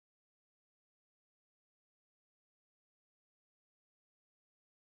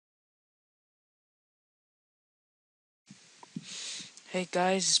Hey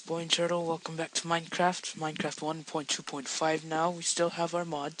guys, it's Boy and Turtle. Welcome back to Minecraft 1.2.5 now. We still have our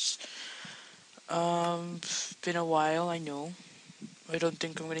mods. Been a while, I know. I don't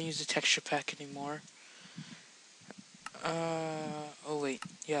think I'm gonna use the texture pack anymore. Oh wait,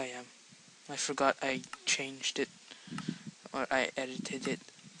 yeah I am. I forgot I changed it, or I edited it.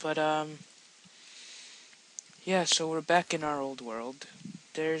 But yeah, so we're back in our old world.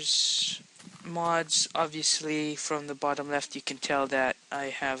 There's mods, obviously, from the bottom left you can tell that I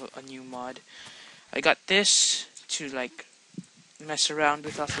have a new mod. I got this to mess around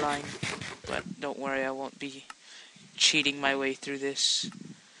with offline, but don't worry, I won't be cheating my way through this.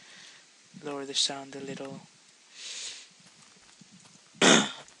 Lower the sound a little.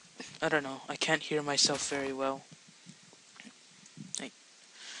 I don't know, I can't hear myself very well.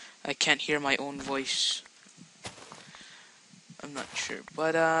 I can't hear my own voice. I'm not sure,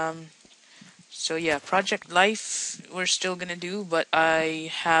 but so yeah, Project Life we're still gonna do, but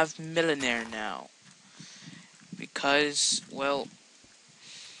I have Millionaire now. Because, well,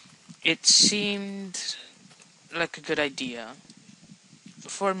 it seemed like a good idea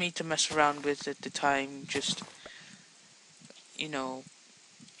for me to mess around with at the time, just, you know,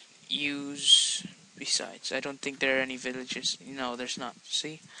 use. Besides, I don't think there are any villages. No, there's not.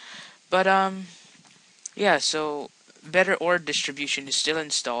 See, but yeah. So better ore distribution is still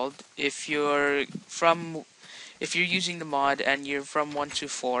installed. If you're using the mod and you're from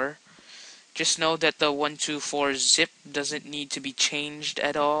 124, just know that the 124 zip doesn't need to be changed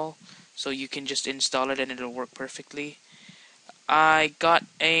at all. So you can just install it and it'll work perfectly. I got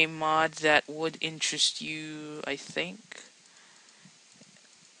a mod that would interest you, I think.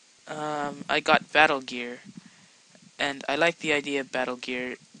 I got battle gear. And I like the idea of battle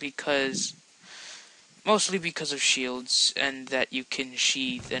gear mostly because of shields and that you can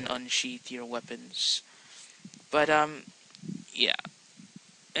sheath and unsheath your weapons. But yeah,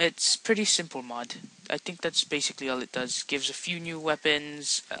 it's pretty simple mod. I think that's basically all it does. Gives a few new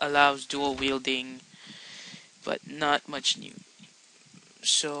weapons, allows dual wielding, but not much new.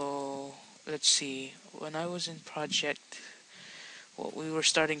 So let's see. When I was in we were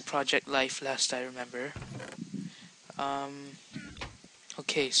starting Project Life last I remember. Um,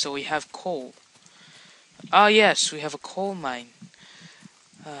 okay, so we have coal. Ah, yes, we have a coal mine.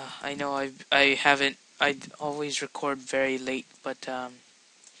 I know I haven't. I always record very late, but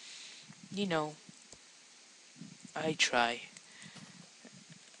you know, I try.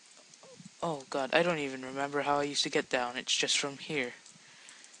 Oh God, I don't even remember how I used to get down. It's just from here.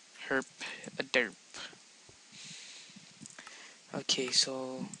 Herp, a derp. Okay,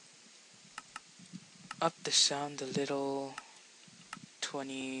 so up the sound a little.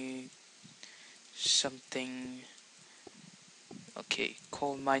 20 something. Okay,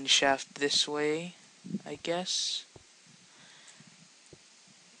 coal mine shaft this way, I guess.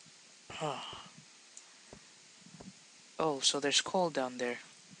 Huh. Oh, so there's coal down there.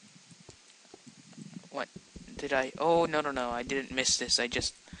 What? Did I? Oh, no. I didn't miss this. I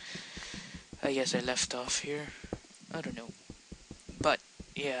guess I left off here. I don't know. But,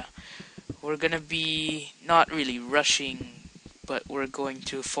 yeah. We're gonna be not really rushing, but we're going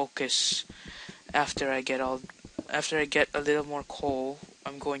to focus after I get a little more coal.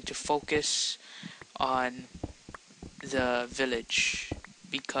 I'm going to focus on the village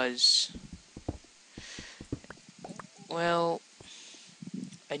because, well,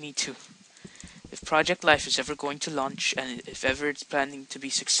 I need to. If Project Life is ever going to launch, and if ever it's planning to be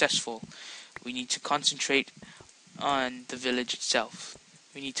successful, we need to concentrate on the village itself.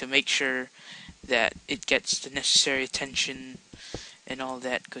 We need to make sure that it gets the necessary attention and all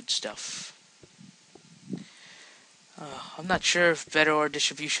that good stuff. I'm not sure if better ore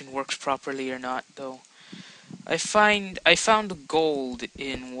distribution works properly or not, though. I found gold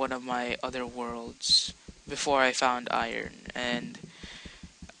in one of my other worlds before I found iron, and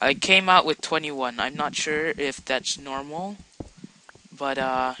I came out with 21. I'm not sure if that's normal, but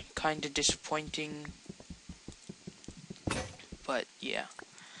kind of disappointing. But yeah.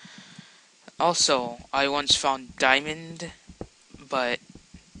 Also, I once found diamond, but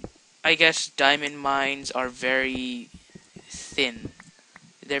I guess diamond mines are very thin.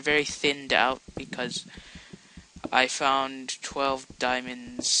 They're very thinned out because I found 12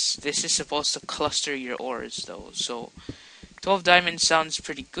 diamonds. This is supposed to cluster your ores though, so 12 diamonds sounds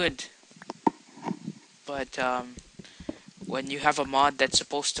pretty good. But when you have a mod that's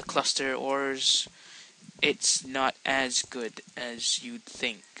supposed to cluster ores, it's not as good as you'd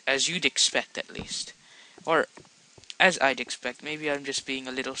think, as you'd expect at least. Or as I'd expect. Maybe I'm just being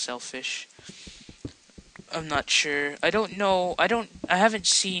a little selfish. I'm not sure. I don't know. I haven't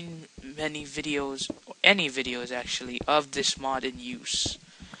seen many videos any videos actually of this mod in use.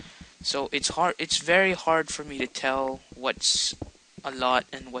 So it's very hard for me to tell what's a lot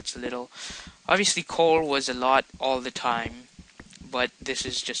and what's little. Obviously coal was a lot all the time, but this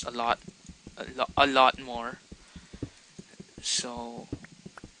is just a lot more. So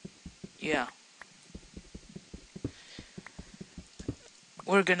yeah,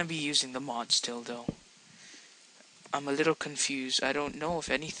 we're gonna be using the mod still though. I'm a little confused. I don't know if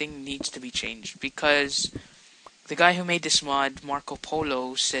anything needs to be changed because the guy who made this mod, Marco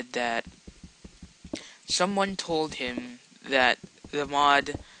Polo, said that someone told him that the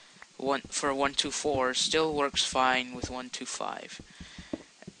mod for 124 still works fine with 125.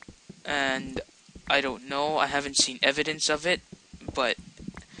 And I don't know, I haven't seen evidence of it, but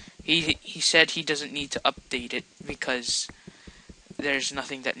he said he doesn't need to update it because there's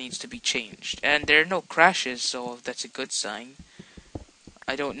nothing that needs to be changed. And there are no crashes, so that's a good sign.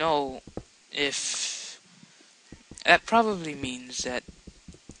 I don't know if that probably means that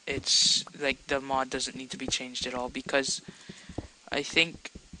it's like the mod doesn't need to be changed at all, because I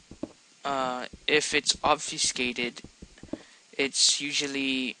think if it's obfuscated, it's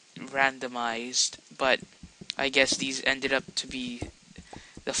usually randomized, but I guess these ended up to be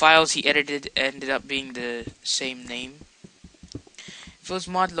the files he edited ended up being the same name. If it was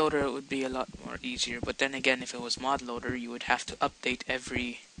mod loader, it would be a lot more easier, but then again, if it was mod loader, you would have to update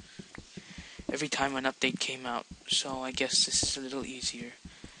every time an update came out, so I guess this is a little easier.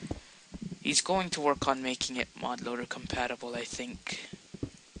 He's going to work on making it mod loader compatible, I think,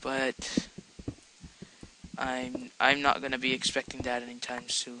 but I'm not gonna be expecting that anytime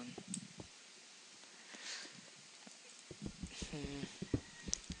soon.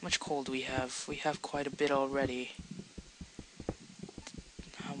 How much coal do we have? We have quite a bit already.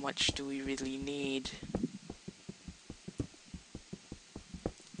 How much do we really need?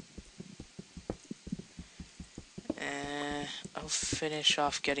 I'll finish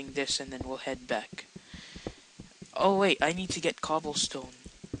off getting this and then we'll head back. Oh wait, I need to get cobblestone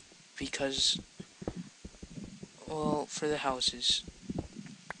because, well, for the houses.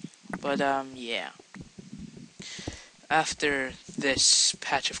 But yeah. After this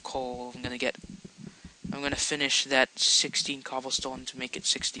patch of coal, I'm gonna finish that 16 cobblestone to make it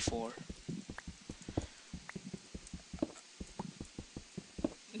 64.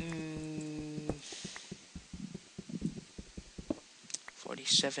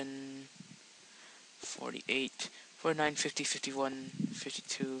 47, 48, 49, 50, 51,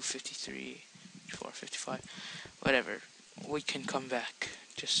 52, 53, 54, 55, whatever. We can come back.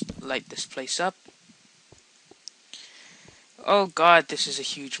 Just light this place up. Oh god, this is a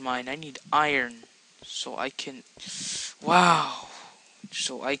huge mine. I need iron so I can... Wow!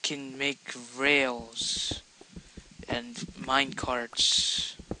 So I can make rails and mine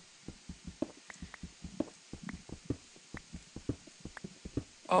carts.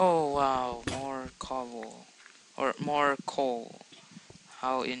 Oh wow, more cobble. Or more coal.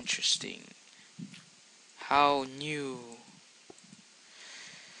 How interesting. How new.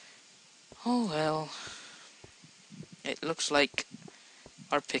 Oh well. It looks like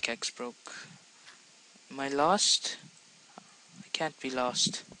our pickaxe broke. Am I lost? I can't be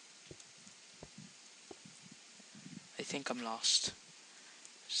lost. I think I'm lost.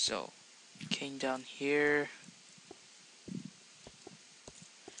 So, came down here.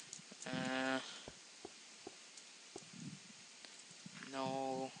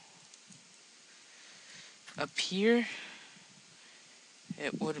 No. Up here?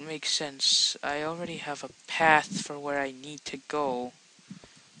 It would make sense. I already have a path for where I need to go,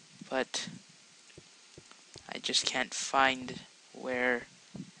 but I just can't find where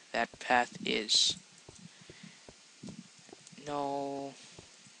that path is. No.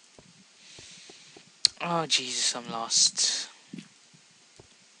 Oh, Jesus, I'm lost.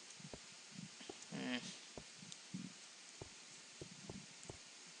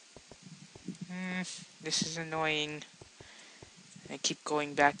 This is annoying. I keep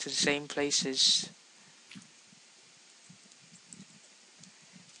going back to the same places.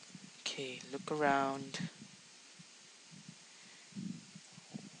 Okay, look around.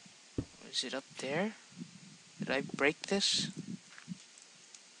 Is it up there? Did I break this?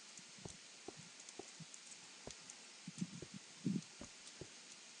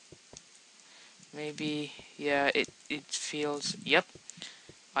 Maybe, yeah, it feels, yep.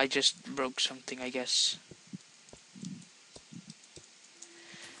 I just broke something, I guess.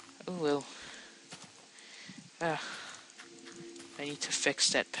 Oh well. Ah, I need to fix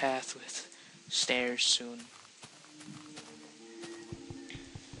that path with stairs soon.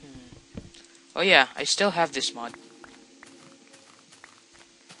 Oh yeah, I still have this mod.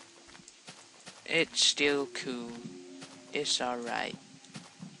 It's still cool. It's alright.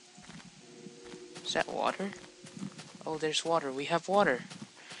 Is that water? Oh, there's water. We have water.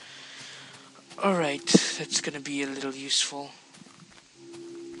 Alright, that's gonna be a little useful.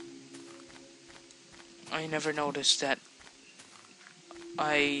 I never noticed that.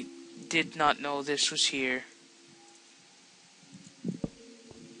 I did not know this was here.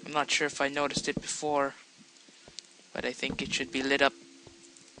 I'm not sure if I noticed it before, but I think it should be lit up.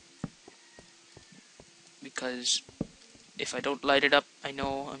 Because if I don't light it up, I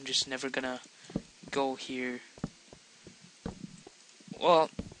know I'm just never gonna go here. Well,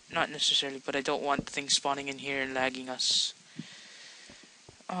 not necessarily, but I don't want things spawning in here and lagging us.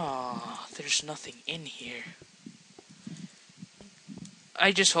 Ah, there's nothing in here.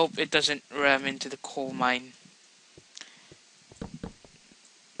 I just hope it doesn't ram into the coal mine.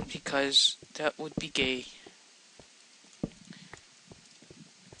 Because that would be gay.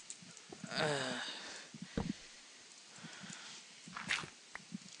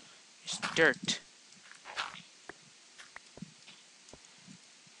 It's dirt.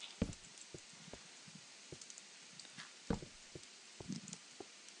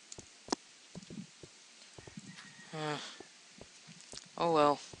 Oh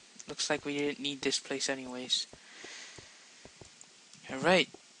well. Looks like we didn't need this place anyways. Alright.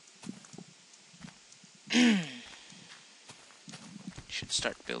 Should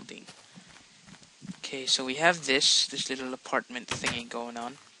start building. Okay, so we have this little apartment thingy going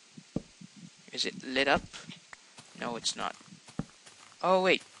on. Is it lit up? No, it's not. Oh,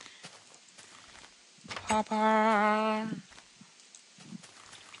 wait. Papa!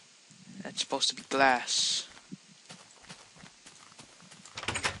 That's supposed to be glass.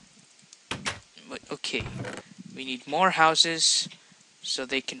 But, okay. We need more houses so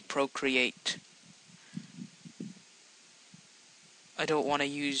they can procreate. I don't want to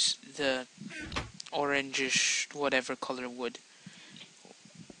use the orangish whatever color wood.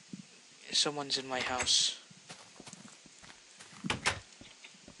 Someone's in my house.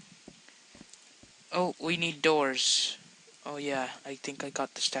 Oh, we need doors. Oh yeah, I think I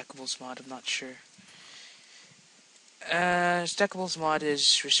got the stackables mod, I'm not sure. Stackables mod is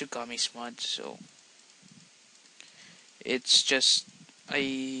Risugami's mod, so it's just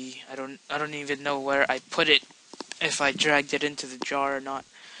I don't even know where I put it, if I dragged it into the jar or not.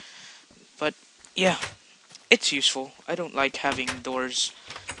 But yeah, it's useful. I don't like having doors.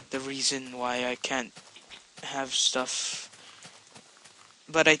 The reason why I can't have stuff,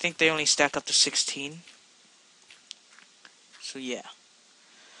 but I think they only stack up to 16. So yeah.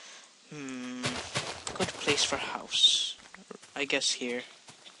 Good place for house. I guess here.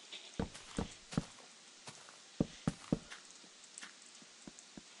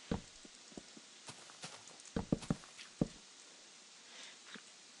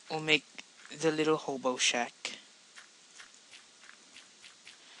 We'll make the little hobo shack.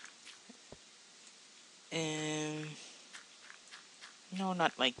 No,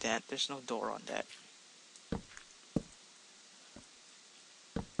 not like that. There's no door on that.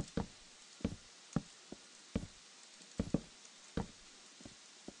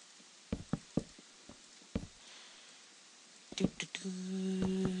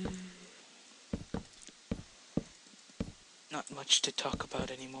 Not much to talk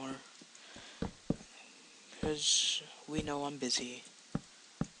about anymore. Because we know I'm busy.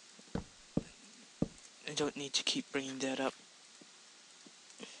 I don't need to keep bringing that up.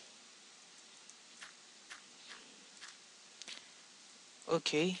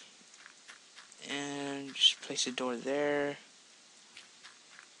 Okay. And just place a door there.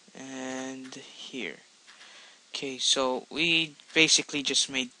 And here. Okay, so we basically just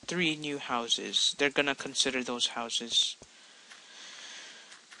made 3 new houses. They're gonna consider those houses.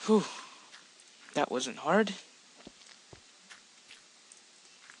 Whew. That wasn't hard.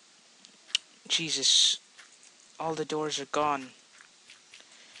 Jesus. All the doors are gone.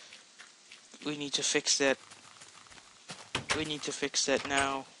 We need to fix that. We need to fix that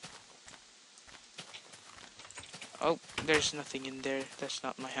now. Oh, there's nothing in there. That's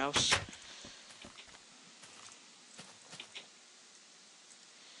not my house.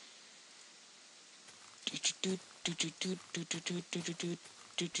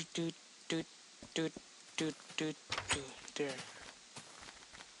 There.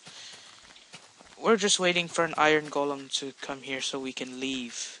 We're just waiting for an iron golem to come here so we can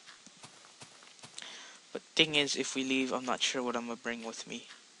leave. But thing is, if we leave, I'm not sure what I'm gonna bring with me.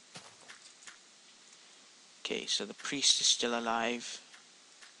 Okay, so the priest is still alive.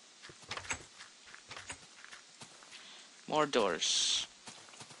 More doors.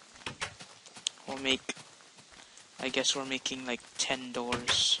 We'll make... I guess we're making like 10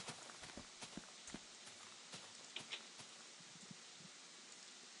 doors.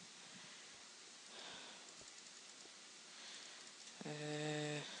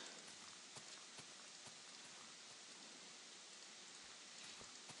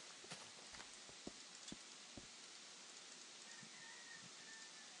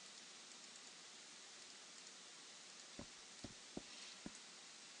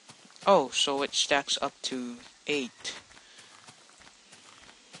 Oh, so it stacks up to 8.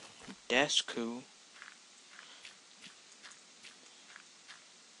 That's cool.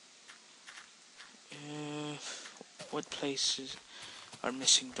 Uh, what places are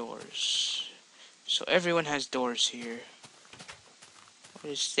missing doors? So everyone has doors here.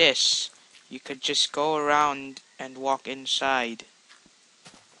 What is this? You could just go around and walk inside.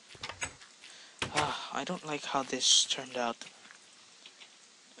 I don't like how this turned out.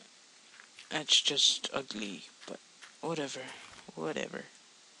 That's just ugly, but whatever. Whatever.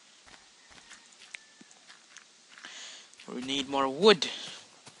 We need more wood.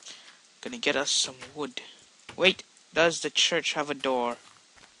 Gonna get us some wood. Wait, does the church have a door?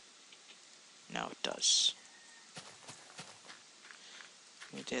 Now it does.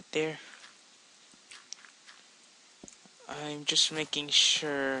 Put that there. I'm just making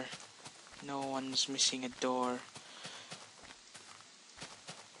sure no one's missing a door.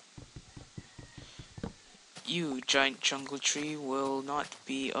 You, giant jungle tree, will not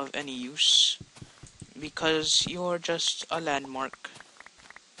be of any use because you're just a landmark.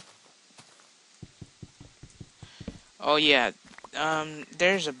 Oh yeah,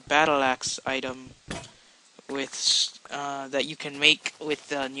 there's a battle axe item with that you can make with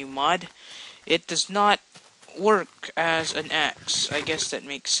the new mod. It does not work as an axe. I guess that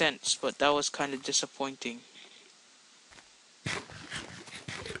makes sense, but that was kind of disappointing.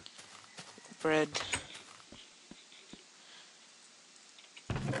 Bread.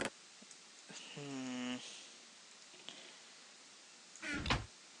 Hmm.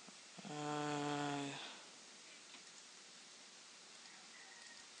 Uh,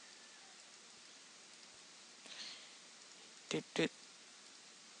 toot toot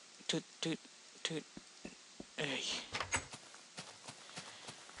toot toot toot. Ay.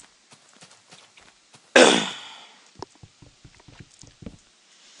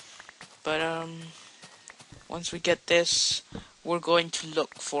 But once we get this, we're going to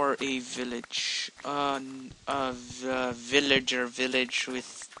look for a village, villager village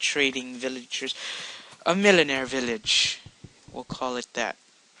with trading villagers, a millionaire village. We'll call it that,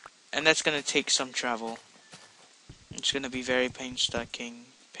 and that's gonna take some travel. It's gonna be very painstaking.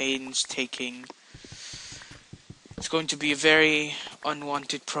 It's going to be a very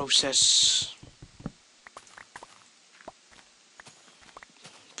unwanted process.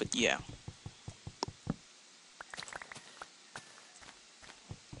 But yeah,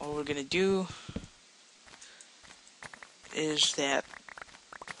 all we're gonna do is that,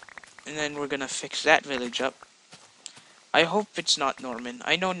 and then we're gonna fix that village up. I hope it's not Norman.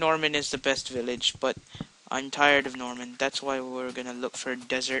 I know Norman is the best village, but I'm tired of Norman. That's why we're gonna look for a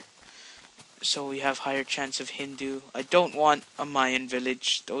desert, so we have higher chance of Hindu. I don't want a Mayan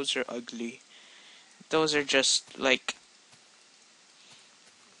village. Those are ugly. Those are just like,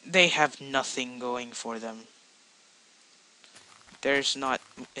 they have nothing going for them. There's not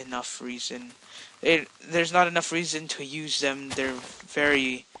enough reason. There's not enough reason to use them. They're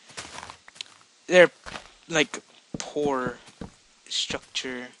like poor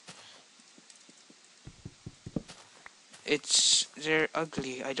structure. They're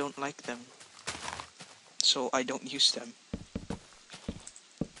ugly. I don't like them. So I don't use them.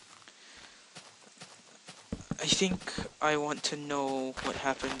 I think I want to know what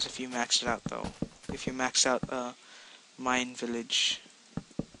happens if you max it out though. If you max out mine village.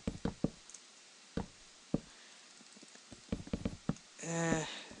 We're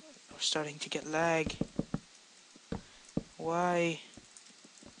starting to get lag. Why?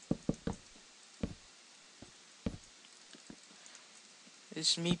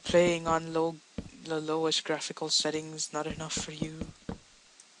 Is me playing on the lowest graphical settings not enough for you?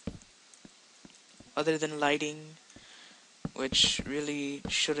 Other than lighting, which really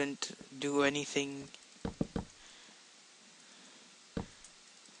shouldn't do anything.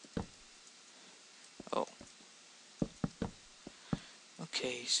 Oh.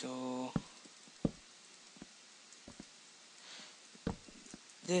 Okay, so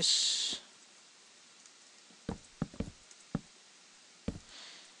this,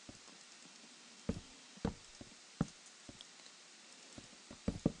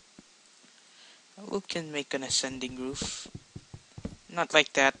 we can make an ascending roof. Not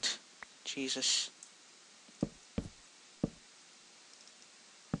like that. Jesus.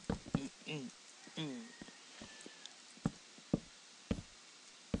 Mm, mm, mm.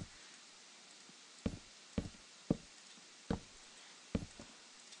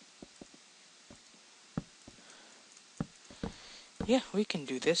 Yeah, we can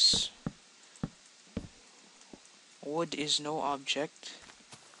do this. Wood is no object.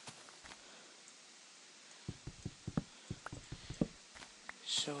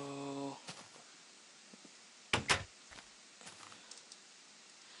 So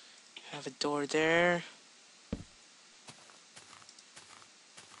have a door there.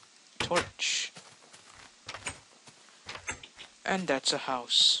 Torch. And that's a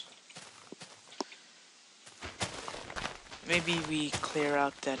house. Maybe we clear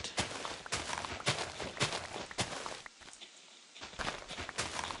out that.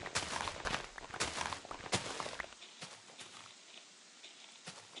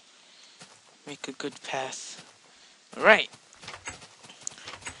 Make a good path. Alright.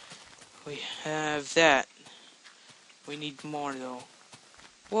 We have that. We need more though.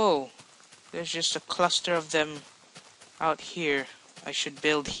 Whoa. There's just a cluster of them out here. I should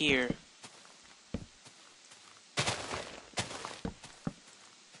build here.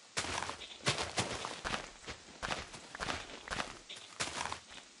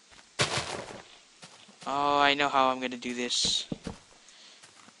 Oh, I know how I'm gonna do this.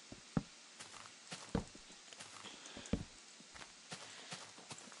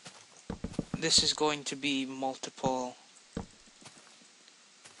 This is going to be multiple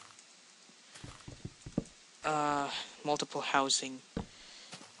multiple housing.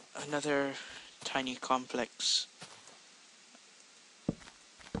 Another tiny complex.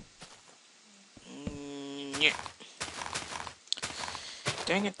 Yeah.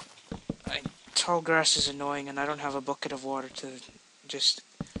 Dang it. Tall grass is annoying and I don't have a bucket of water to just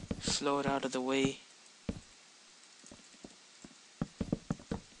flow it out of the way.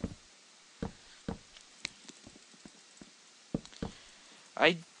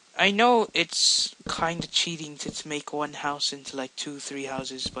 I know it's kind of cheating to make one house into like 2-3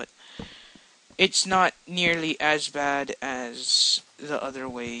 houses, but it's not nearly as bad as the other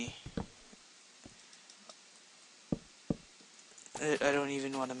way. I don't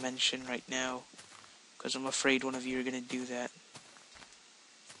even want to mention right now, because I'm afraid one of you are going to do that.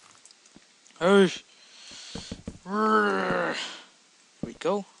 Hey! Here we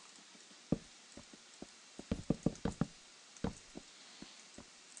go.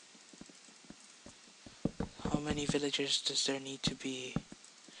 How many villagers does there need to be?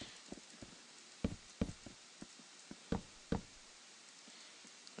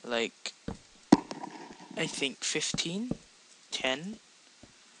 Like, I think 15? 10?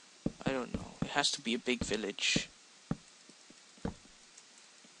 I don't know. It has to be a big village.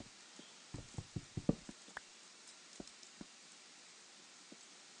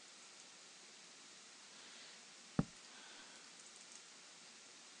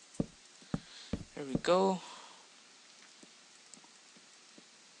 There we go.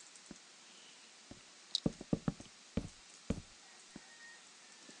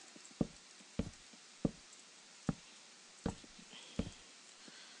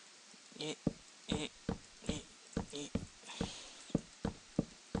 Eh, eh, eh, eh.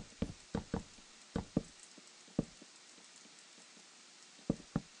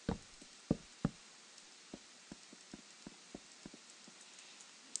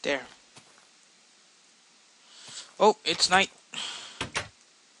 There. Oh, it's night.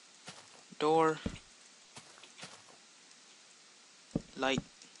 Door. Light.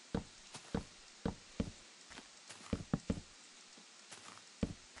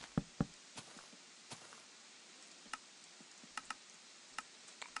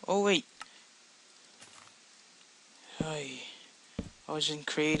 Oh wait. I was in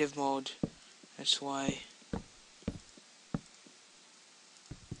creative mode. That's why.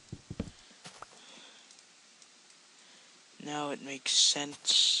 Now it makes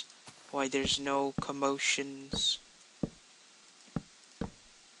sense why there's no commotions.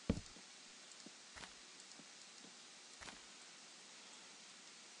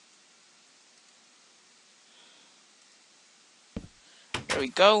 There we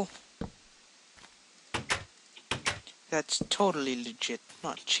go. That's totally legit.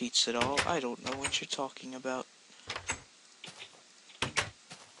 Not cheats at all. I don't know what you're talking about.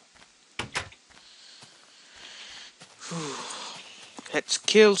 Whew. Let's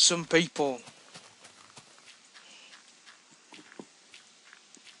kill some people.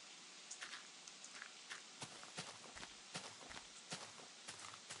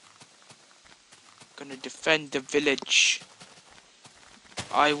 Gonna defend the village.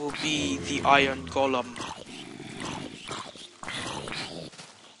 I will be the Iron Golem.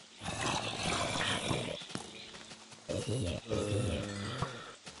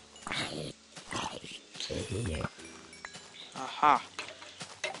 Aha.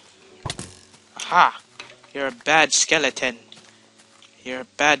 Aha. You're a bad skeleton. You're a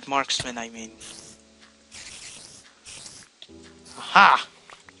bad marksman, I mean. Aha.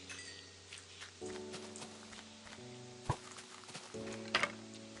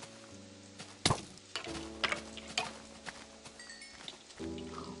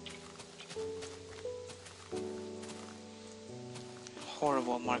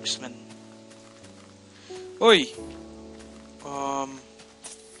 terrible marksman. Oi!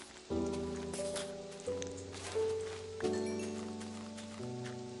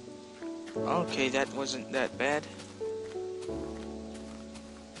 Okay, that wasn't that bad.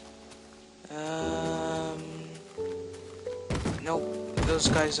 Nope, those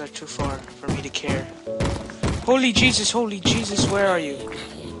guys are too far for me to care. Holy Jesus, where are you?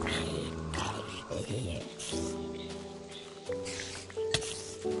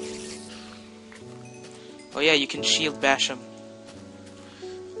 Oh yeah, you can shield bash them.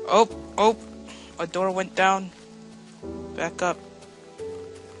 Oh, a door went down. Back up.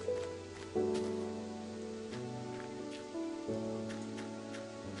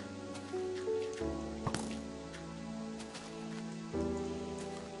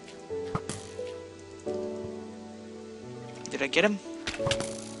 Did I get him?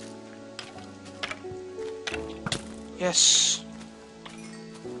 Yes.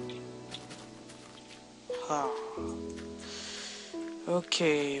 Ah.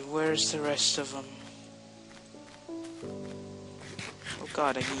 Okay, where's the rest of them? Oh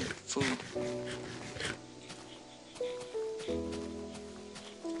god, I need food.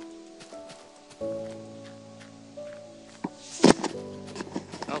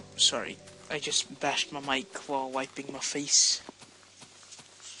 Oh, sorry. I just bashed my mic while wiping my face.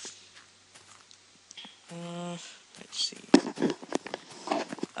 Let's see.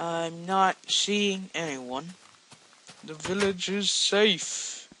 I'm not seeing anyone. The village is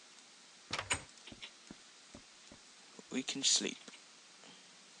safe. We can sleep.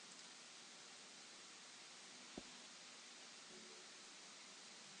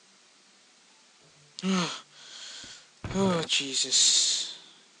 Oh, Jesus.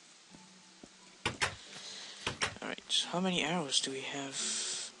 Alright, so how many arrows do we have?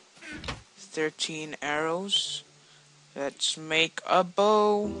 13 arrows. Let's make a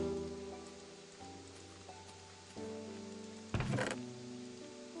bow.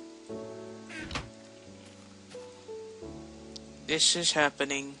 This is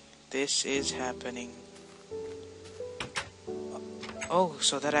happening. This is happening. Oh,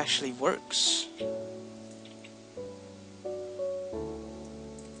 so that actually works.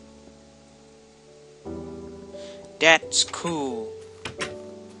 That's cool.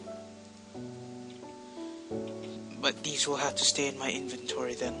 But these will have to stay in my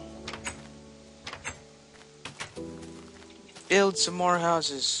inventory then. Build some more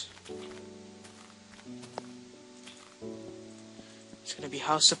houses. It's gonna be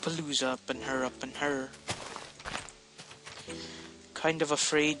House-a-Palooza up and her. Kind of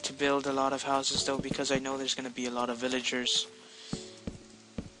afraid to build a lot of houses though, because I know there's gonna be a lot of villagers.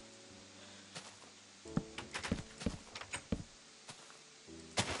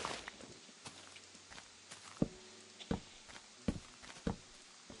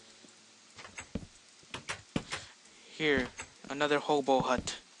 Here, another hobo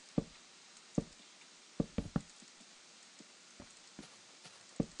hut.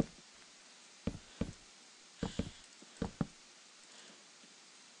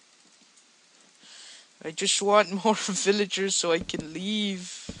 I just want more villagers so I can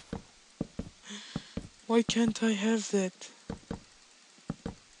leave. Why can't I have that?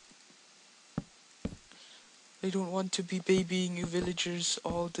 I don't want to be babying you villagers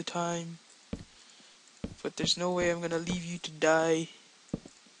all the time. But there's no way I'm gonna leave you to die.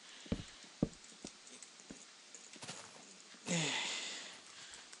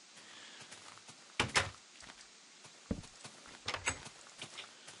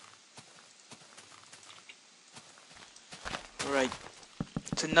 Alright,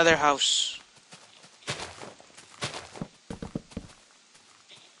 it's another house.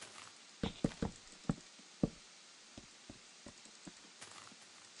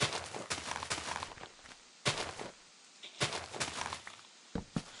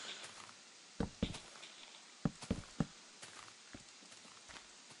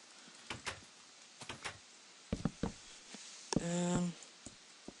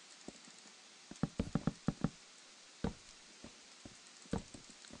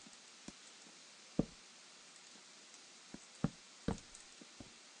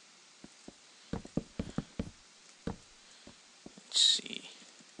 Let's see.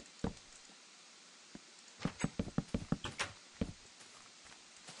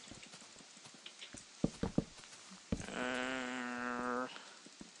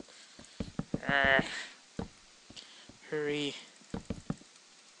 Hurry.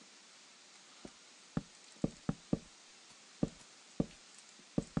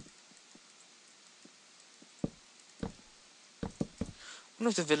 One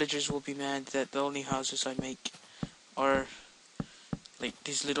of the villagers will be mad that the only houses I make are Like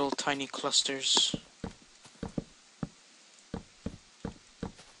these little tiny clusters.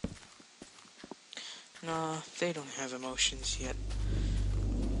 Nah, they don't have emotions yet.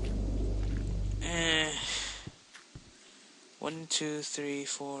 Eh. 1, 2, 3,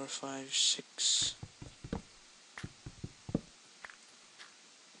 4, 5, 6.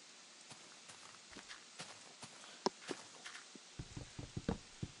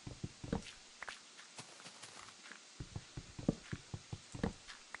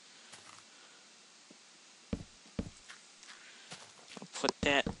 I'll put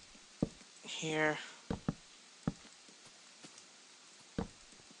that here.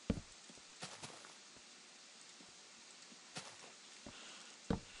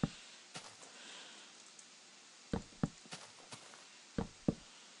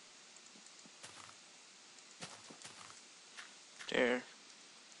 There.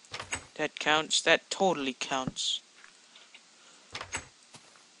 That counts. That totally counts.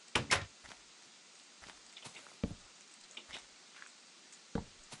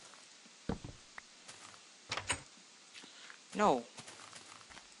 No.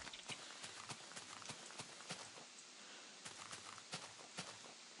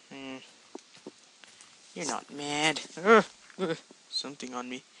 You're not mad. Ugh. Something on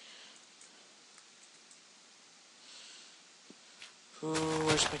me. Ooh,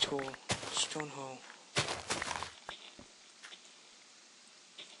 where's my tool? Stone hoe.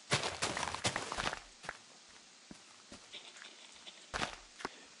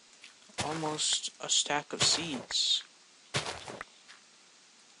 Almost a stack of seeds.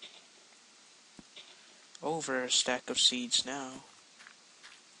 Over a stack of seeds now.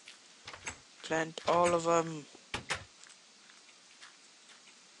 Plant all of them.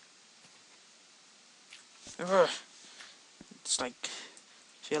 Ugh. It's like, I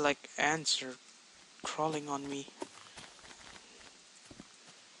feel like ants are crawling on me.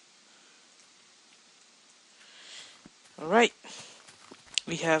 Alright.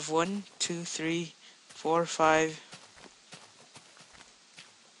 We have 1, 2, 3, 4, 5,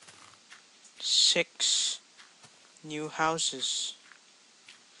 6 new houses.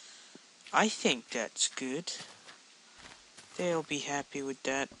 I think that's good. They'll be happy with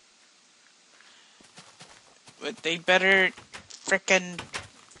that. But they better frickin'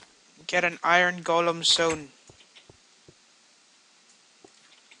 get an iron golem soon.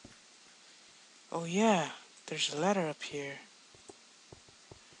 Oh yeah, there's a ladder up here.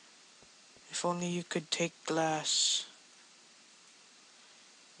 If only you could take glass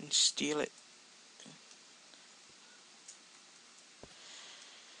and steal it.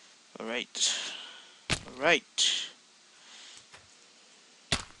 Alright. Alright.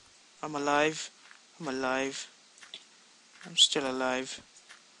 I'm alive. I'm alive. I'm still alive.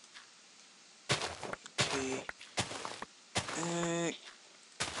 Okay.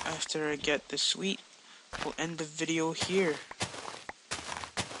 After I get this wheat, we'll end the video here.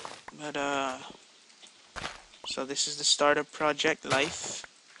 But, so this is the startup project life.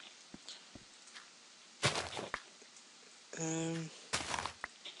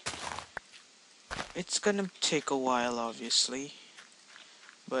 It's gonna take a while, obviously,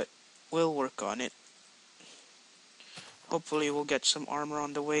 but we'll work on it. Hopefully we'll get some armor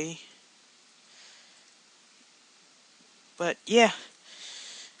on the way. But yeah,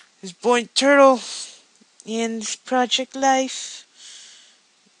 this boy Turtle in this project life,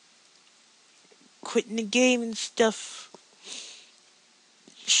 quitting the game and stuff.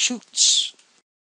 Shoots.